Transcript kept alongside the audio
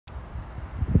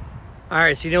All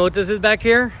right, so you know what this is back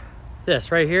here?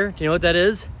 This right here. Do you know what that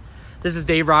is? This is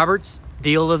Dave Roberts'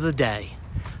 deal of the day.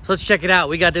 So let's check it out.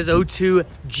 We got this 02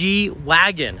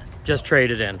 G-Wagon just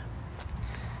traded in.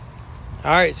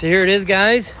 All right, so here it is,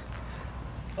 guys.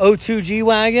 02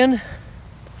 G-Wagon.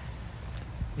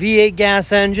 V8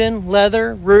 gas engine,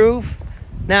 leather, roof,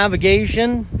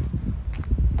 navigation.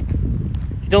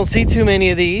 You don't see too many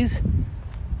of these.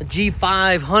 A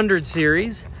G500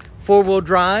 series, 4-wheel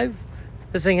drive.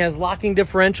 This thing has locking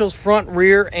differentials, front,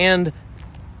 rear, and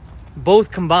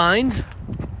both combined.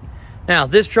 Now,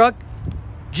 this truck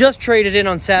just traded in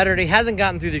on Saturday. Hasn't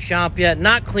gotten through the shop yet.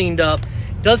 Not cleaned up.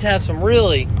 Does have some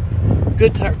really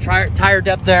good tire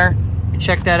depth there.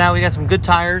 Check that out. We got some good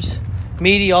tires.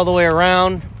 Meaty all the way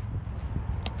around.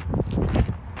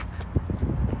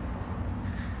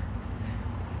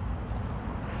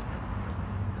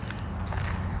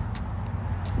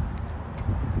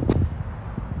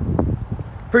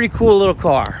 Pretty cool little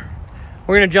car.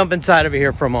 We're going to jump inside of it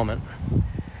here for a moment.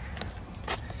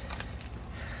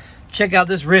 Check out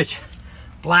this rich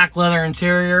black leather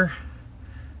interior.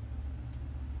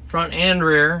 Front and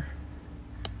rear.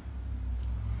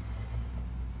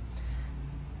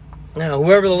 Now,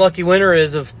 whoever the lucky winner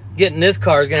is of getting this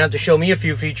car is going to have to show me a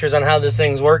few features on how this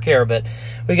thing's work here. But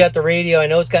we got the radio. I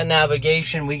know it's got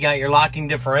navigation. We got your locking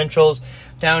differentials.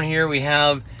 Down here we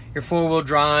have your 4-wheel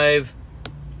drive.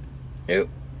 Oop.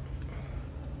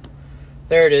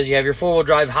 There it is. You have your 4-wheel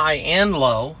drive high and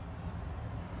low.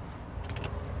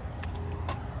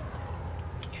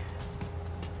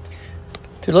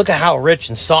 Dude, look at how rich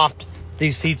and soft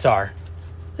these seats are.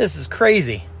 This is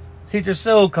crazy. Seats are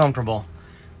so comfortable.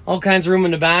 All kinds of room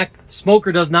in the back.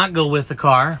 Smoker does not go with the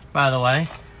car, by the way.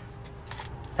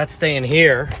 That's staying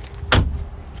here.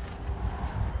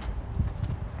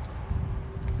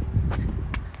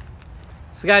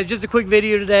 So guys, just a quick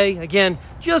video today. Again,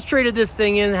 just traded this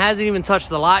thing in. Hasn't even touched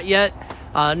the lot yet.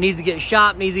 Needs to get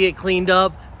shopped, needs to get cleaned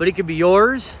up, but it could be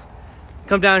yours.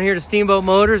 Come down here to Steamboat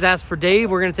Motors, ask for Dave.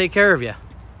 We're going to take care of you.